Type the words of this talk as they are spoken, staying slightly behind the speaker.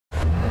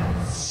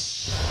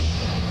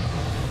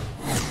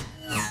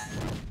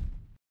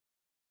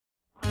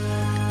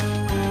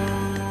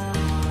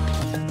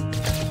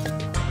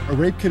A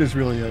rape kit is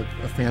really a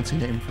fancy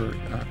name for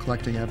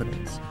collecting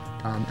evidence.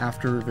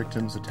 After a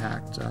victim's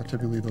attacked,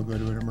 typically they'll go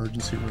to an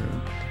emergency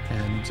room,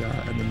 and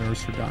the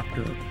nurse or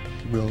doctor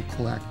will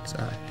collect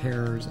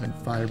hairs and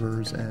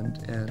fibers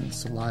and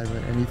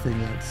saliva, anything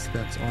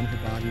that's on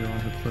her body or on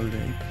her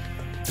clothing.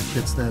 The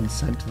kit's then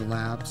sent to the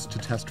labs to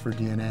test for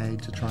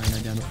DNA to try and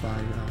identify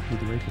who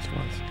the rapist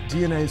was.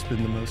 DNA has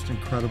been the most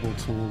incredible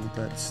tool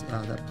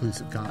that police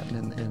have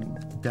gotten in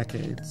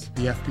decades.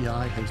 The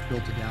FBI has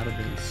built a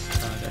database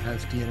that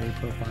has DNA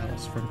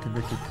profiles from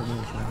convicted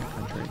criminals around the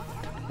country.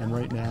 And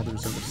right now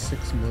there's over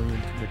 6 million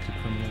convicted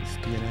criminals'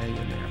 DNA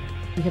in there.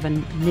 We have a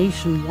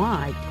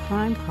nationwide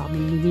crime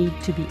problem. We need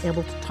to be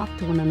able to talk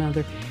to one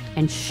another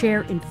and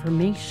share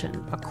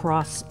information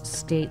across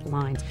state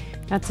lines.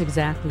 That's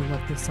exactly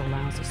what this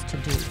allows us to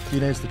do.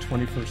 DNA is the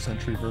 21st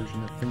century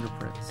version of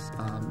fingerprints,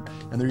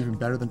 and they're even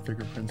better than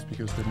fingerprints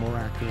because they're more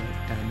accurate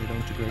and they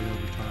don't degrade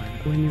over time.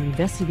 When you're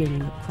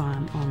investigating a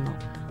crime on the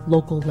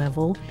local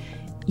level,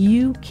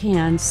 you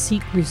can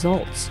seek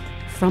results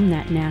from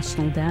that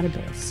national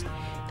database.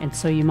 And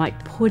so you might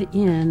put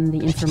in the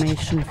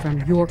information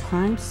from your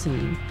crime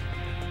scene,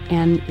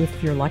 and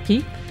if you're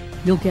lucky,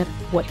 you'll get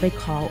what they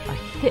call a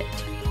hit.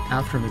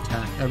 After an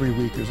attack, every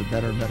week there's a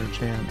better and better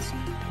chance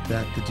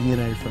that the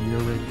DNA from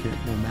your rape kit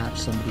will match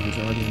somebody who's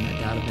already in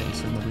that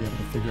database, and they'll be able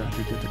to figure out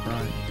who did the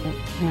crime. It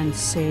can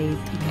save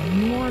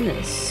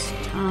enormous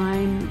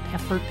time,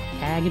 effort,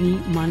 agony,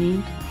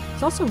 money.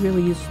 It's also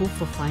really useful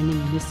for finding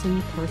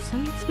missing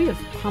persons. We have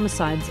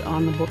homicides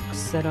on the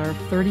books that are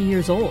 30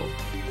 years old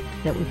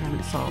that we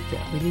haven't solved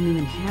yet. We didn't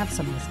even have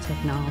some of this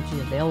technology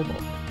available.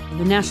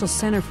 The National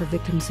Center for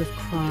Victims of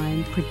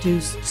Crime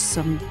produced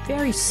some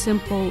very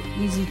simple,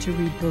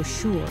 easy-to-read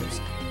brochures,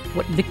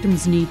 what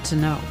victims need to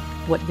know,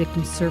 what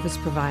victim service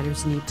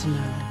providers need to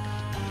know,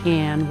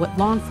 and what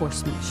law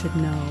enforcement should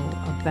know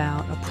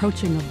about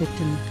approaching a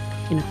victim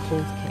in a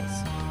cold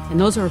case. And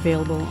those are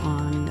available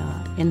on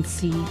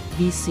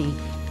ncvc.org.